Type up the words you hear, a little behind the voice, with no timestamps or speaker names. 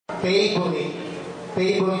favorite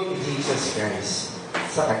ni Jesus Christ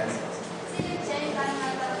sa kanya.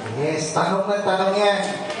 Yes, tanong ng tanong yan.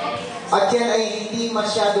 At yan ay hindi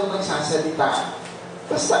masyado magsasalita.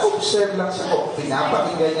 Basta observe lang siya ko.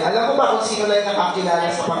 Pinapakinggan niya. Alam mo ba kung sino lang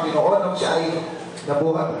nakakilala sa Panginoon nung siya ay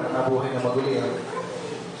nabuhay na maguli.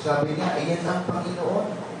 Sabi niya, ayan ang Panginoon.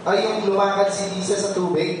 Ay, yung lumakad si Jesus sa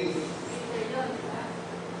tubig.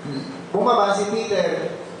 Bumaba si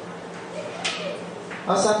Peter.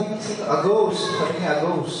 Sabi niya, sino? A ghost. Sabi niya, a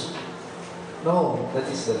ghost. No, that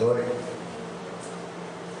is the Lord.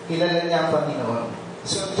 Kilala niya ang Panginoon.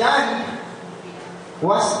 So, John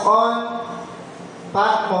was on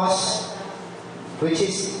Patmos, which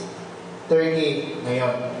is Turkey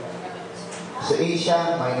ngayon. So,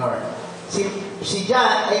 Asia Minor. Si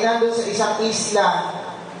John ay nandun sa isang isla.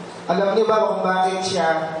 Alam niyo ba kung bakit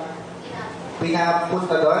siya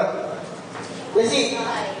pinapunta doon? Kasi,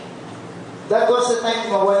 that was the time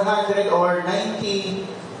of 100 or 90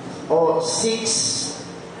 or 60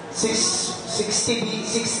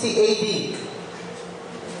 AD.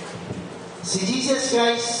 Si Jesus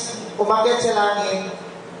Christ umakyat sa langit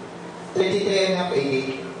 33 AD.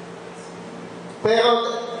 Pero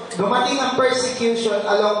dumating ang persecution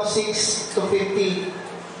along 6 to 50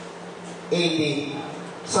 AD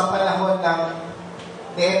sa panahon ng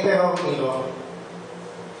ni Emperor Nero.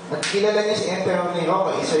 At kilala niyo si Emperor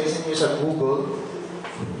Nero, kung i-search niyo sa Google,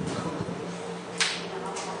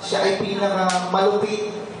 siya ay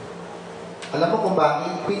pinakamalupit. Alam mo kung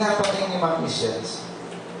bakit? Pinapatay niya mga Christians.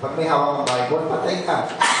 Pag may hawak ng Bible, patay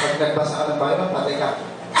ka. Pag nagbasa ka ng Bible, patay ka.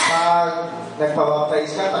 Pag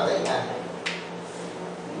nagpabaptize ka, patay ka.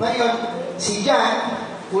 Ngayon, si John,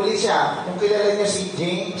 huli siya. Kung kilala niya si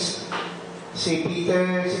James, si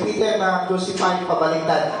Peter na crucified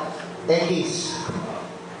pabaliktad. Ellis.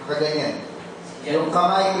 Kaganyan. Yung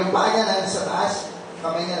kamay, yung paa niya nandito sa taas,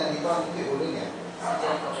 kamay niya nandito, yung ulo niya.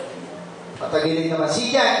 Patagilid naman. Si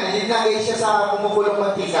John, nilagay siya sa kumukulong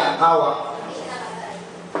mantika, hawak.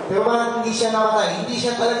 Pero bakit hindi siya namatay? Hindi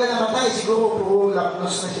siya talaga namatay. Siguro puro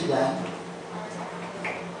lapnos na siya dyan.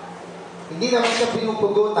 Hindi naman siya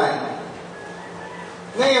pinupugutan.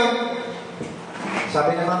 Ngayon,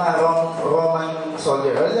 sabi ng mga Roman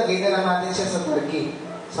soldier, lagay na lang natin siya sa Turkey,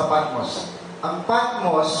 sa Patmos. Ang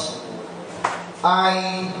Patmos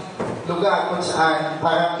ay lugar kung saan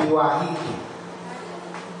parang iwahi.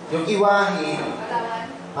 Yung iwahi,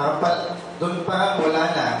 doon parang wala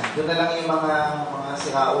na. Doon na lang yung mga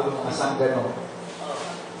siraulo, mga sanggano.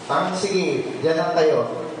 Parang sige, dyan lang kayo.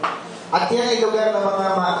 At yan ay lugar ng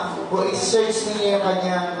kung i-search niyo yung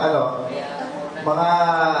kanyang, alam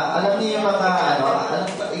niyo yung mga,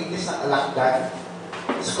 anong English na alakdan?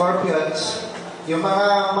 Scorpions. Yung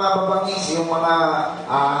mga mababangis, yung mga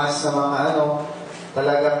ahas na mga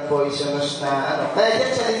talagang poisonous na Kaya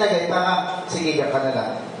dyan siya linagay para, sige, ka na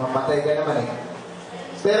lang. Mamatay ka naman eh.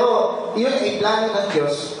 Pero, yun ay plano ng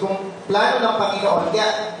Diyos. Kung plano ng Panginoon,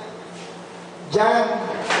 kaya, John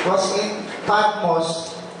was in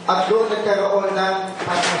Patmos at doon nagkaroon ng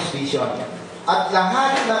Patmos vision. At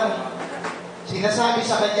lahat ng sinasabi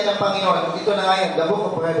sa kanya ng Panginoon, ito na nga yun, the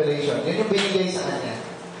book of Revelation. Yun yung binigay sa kanya.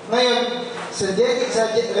 Ngayon, sa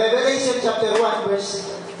Revelation chapter 1,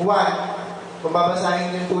 verse 1, kung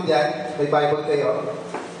babasahin niyo po dyan, may Bible kayo,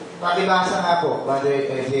 pakibasa nga po, Brother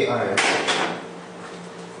JR.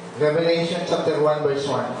 Revelation chapter 1, verse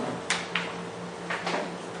 1.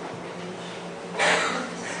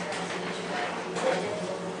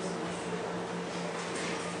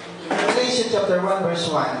 Revelation chapter 1, verse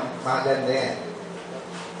 1. Maganda yan.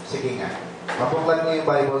 Sige nga. Mabuklat niyo yung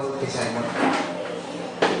Bible kay Simon.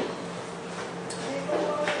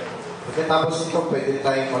 Pagkatapos nito, pwede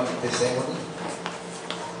tayo mag-testimony.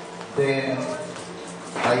 Then,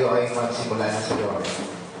 tayo ay magsimula na sa Lord.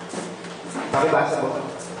 Pakibasa po.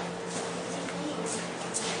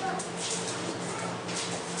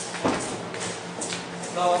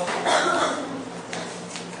 So,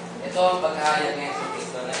 ito ang pag-ahayag ngayon sa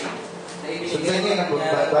Kristo na sundan niyo yung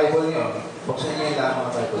Bible niyo. Buksan niyo yung lahat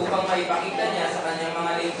mga Bible. Upang maipakita niya sa kanyang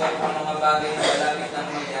mga lingkod ang mga bagay na malapit ng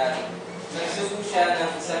mangyari. Nagsugo siya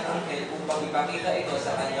ng isang anghel upang ipakita ito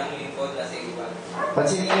sa kanyang lingkod na si Iwan.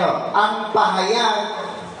 Pansinin niyo, ang pahayag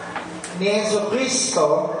ni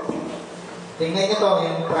Jesucristo, tingnan niyo to,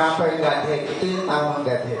 yung proper Godhead. Ito yung tamang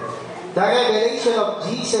Godhead. The revelation of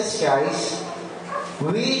Jesus Christ,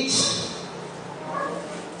 which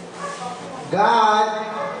God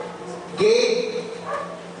gave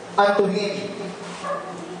unto Him.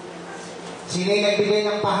 Sino yung nagbigay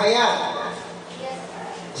ng pahayag?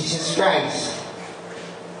 Jesus Christ.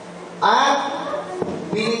 At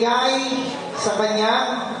binigay sa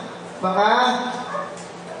kanyang mga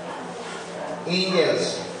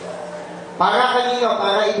angels. Para kanino?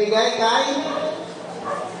 Para ibigay kay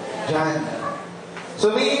John.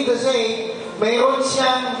 So meaning to say, mayroon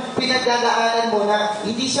siyang pinagdadaanan muna.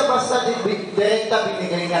 Hindi siya basta direkta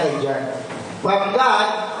binigay niya kay John. From God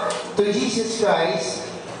to Jesus Christ,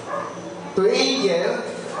 to angel,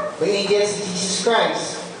 the angel si Jesus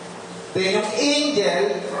Christ. Then yung angel,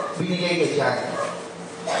 binigay kay John.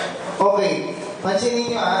 Okay, pansinin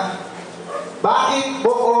niyo bakit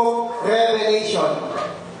book of Revelation?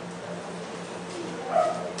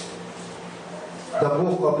 The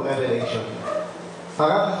book of Revelation.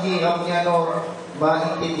 Parang hirap niya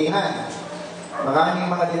maintindihan. Maraming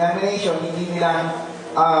mga denomination, hindi nila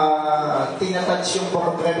tinatouch yung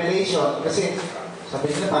book of Revelation kasi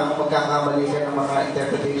sabi nila parang magkakamali ka ng mga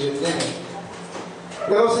interpretation din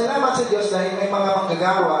Pero salamat sa Diyos dahil may mga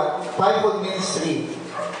manggagawa, fivefold ministry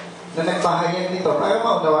na nagpahayag nito para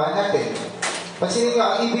maunawaan natin. Pansinin nyo,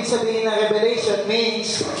 ang ibig sabihin ng Revelation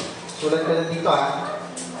means, sulat ko lang dito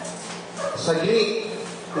sa Greek,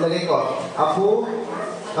 ilagay ko,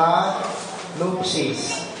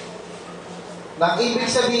 Apokalupsis. Ang ibig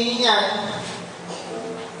sabihin niyan,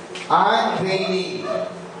 unveiling.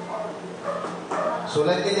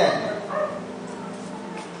 Sulat niya dyan.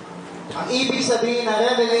 Ang ibig sabihin ng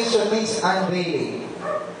Revelation means unveiling.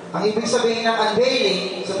 Ang ibig sabihin ng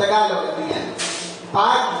unveiling sa Tagalog, ito yan.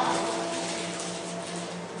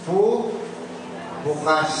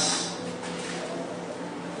 Bukas.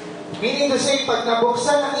 Meaning to say, pag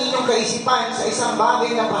nabuksan ang inyong kaisipan sa isang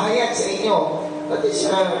bagay na pahayag sa inyo, that is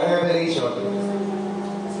revelation.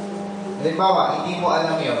 Halimbawa, hindi mo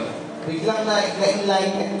alam yun. Biglang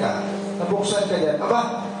na-enlighten ka, nabuksan ka dyan.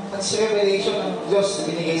 Aba, that's revelation ng Diyos na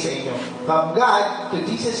binigay sa inyo. From God to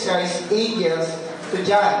Jesus Christ, angels, to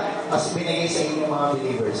John, as binigay sa inyo mga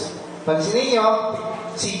believers. Pansinin nyo,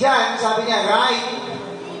 si John, sabi niya, right?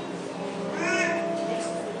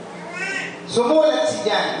 Sumulat si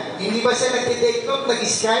John. Hindi ba siya nag-take note,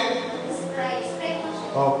 nag-scribe?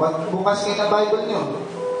 Pagbukas kayo ng Bible nyo.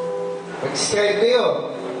 Mag-scribe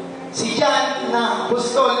kayo. Si John na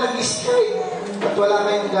apostol, nag-scribe. At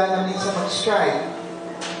wala kayong gana minsan mag-scribe.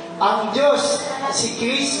 Ang Diyos, si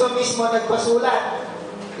Kristo mismo nagpasulat.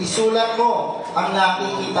 Isulat mo ang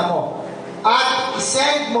nakikita mo. At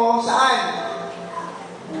isend mo saan?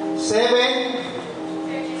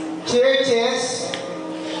 7 churches.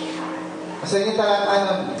 Saan yung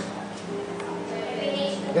talataan?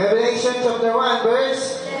 Revelation chapter 1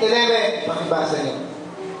 verse 11. Pakibasa niyo.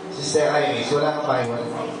 Sister Amy, wala kang Bible.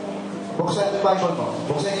 Buksan yung Bible mo.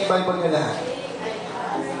 Buksan yung Bible niyo lahat.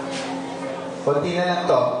 Kunti na lang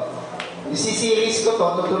to. Isi-series ko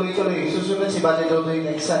to, tutuloy-tuloy. Susunod si Bate Dodoy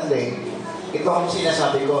next Sunday. Ito ang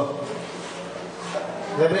sinasabi ko.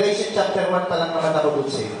 Revelation chapter 1 pa lang naman ako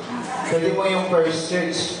dun Pwede mo yung first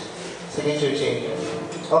church, second church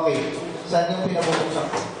Okay. Saan yung pinabubuksan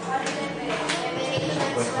ko?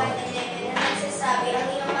 Nagsasabi, ang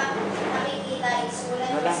iyong nakikita ay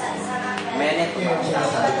sulat sa isang akal. Menan yung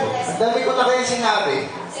sinasabi ko. Ang dami ko na kayo sinabi.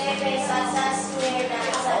 Sa Efeso, sa Smyrna,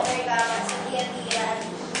 sa Pergama, sa Thyatira,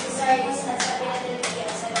 sa Sardis, at sa Philadelphia,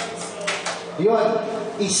 sa Laodicea. Yun.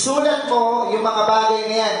 Isulat mo yung mga bagay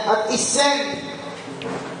na yan at isend.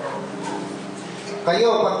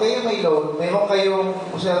 Kayo, pag kayo may load, mayroon kayong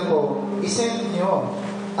cellphone, isend nyo.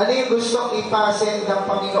 Ano yung gustong ipasend ng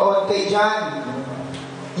Panginoon kay John?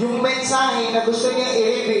 Yung mensahe na gusto niya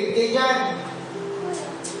i-reveal kay John.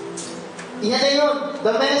 Iyan na yun.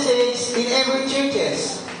 The message in every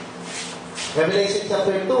churches. Revelation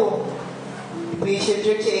chapter 2. Ephesians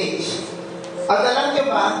church age. At alam niyo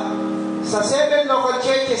ba, sa 7 local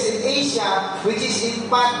churches in Asia, which is in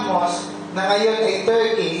Patmos, na ngayon ay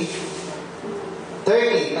Turkey,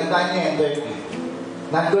 tandaan niyo yan, Turkey.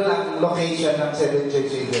 Nandun ang location ng 7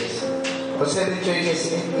 churches o 7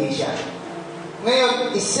 churches in Asia.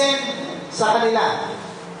 Ngayon, isend sa kanila.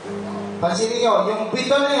 Pansinin nyo, yung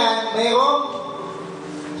 7 na yan, mayroong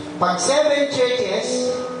pag 7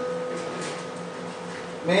 churches,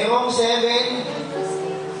 mayroong 7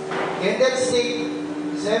 candlestick,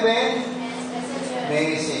 7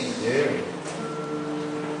 messenger.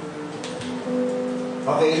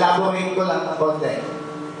 Okay, elaborate ko lang ng konti.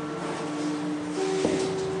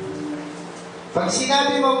 Pag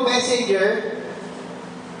sinabi mong messenger,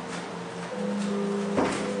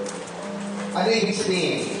 ano ibig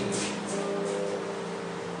sabihin?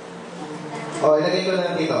 Ilagay ko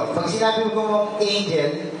lang dito. Pag sinabi mo mong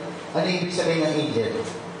angel, ano ibig sabihin ng angel?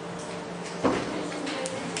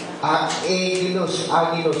 Agilus.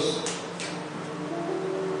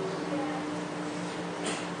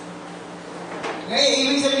 Ngayon,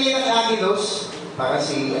 ibig sabihin ng agilus, para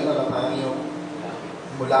si, parang yung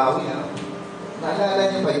mulawi, Naalala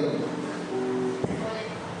niyo ba yun?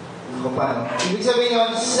 Ako paano? Ibig sabihin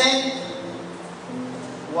yun, sent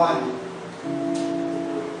one.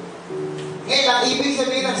 Ngayon, ang ibig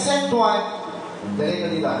sabihin ng sent one, dali ko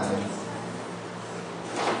dito.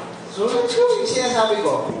 So, let's go. Yung sinasabi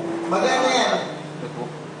ko, maganda yan.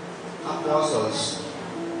 Apostles.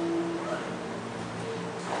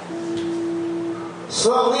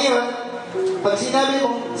 So, ngayon, pag sinabi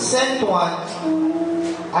mong sent one,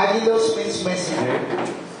 Agilos means messenger.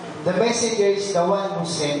 The messenger is the one who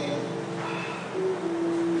sent.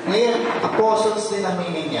 Ngayon, apostles din ang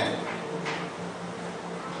meaning niya.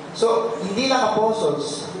 So, hindi lang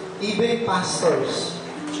apostles, even pastors,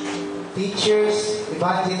 teachers,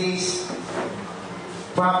 evangelists,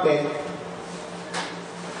 prophet,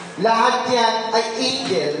 lahat yan ay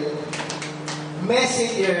angel,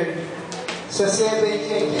 messenger sa 7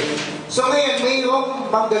 churches. So ngayon,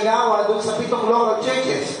 mayroong manggagawa doon sa 7 local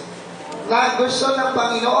churches na gusto ng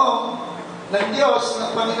Panginoon, ng Diyos,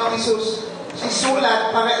 ng Panginoong Isus,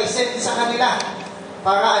 sisulat para isend sa kanila.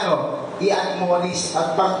 Para i-admonish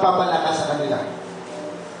at pagpapalakas sa kanila.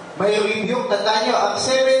 May review, tandaan nyo, ang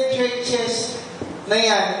 7 churches na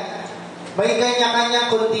yan, may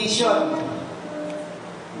kanya-kanya condition.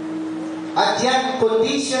 At yan,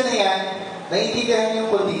 condition na yan, naiintindihan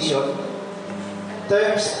yung condition,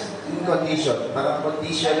 terms and condition, parang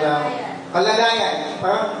condition ng kalagayan,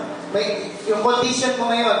 parang yung condition mo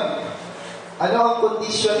ngayon, ano ang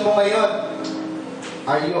condition mo ngayon?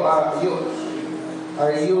 Are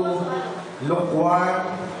you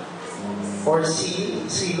lukewarm or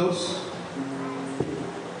zealous?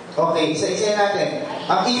 Okay, isa-isa natin.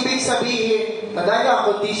 Ang ibig sabihin, tandaan nyo, ang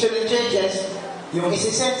condition ng churches, yung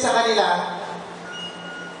isisend sa kanila,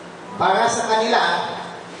 para sa kanila,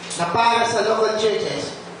 na para sa local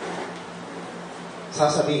churches,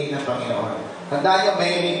 sasabihin ng Panginoon. Tandaan nyo,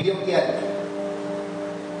 may rebuke yan.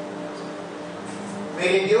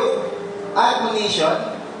 May rebuke,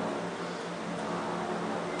 admonition,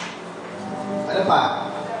 ano pa?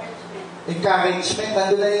 Encouragement,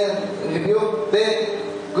 nandun na yan. Rebuke. Then,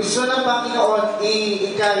 gusto ng Panginoon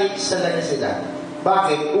i-encourage talaga sila.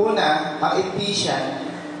 Bakit? Una, ang Ephesian,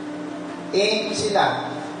 aim sila.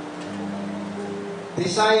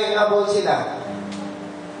 Desirable sila.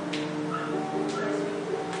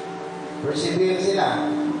 Persevere sila.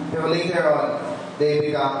 Pero later on, they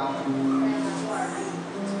become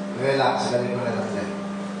relax. Galing mo na lang yan.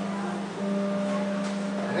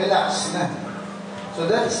 Relax na. So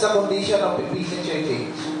that is the condition of Ephesian church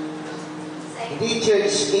age. Hindi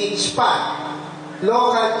church age pa.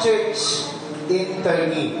 Local church in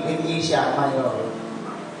Turkey, in Asia Minor.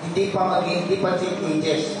 Hindi pa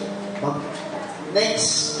ages.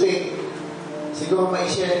 Next week, siguro may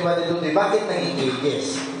share ni Brother Dude, bakit naging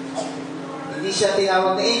ages? Hindi siya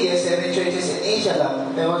tinawag na ages, 7 churches in Asia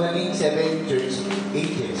lang, pero naging 7 church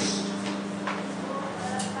ages.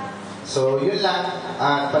 So, yun lang,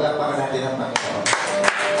 at palakpakan natin ang Panginoon.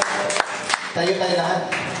 Tayo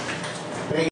lahat.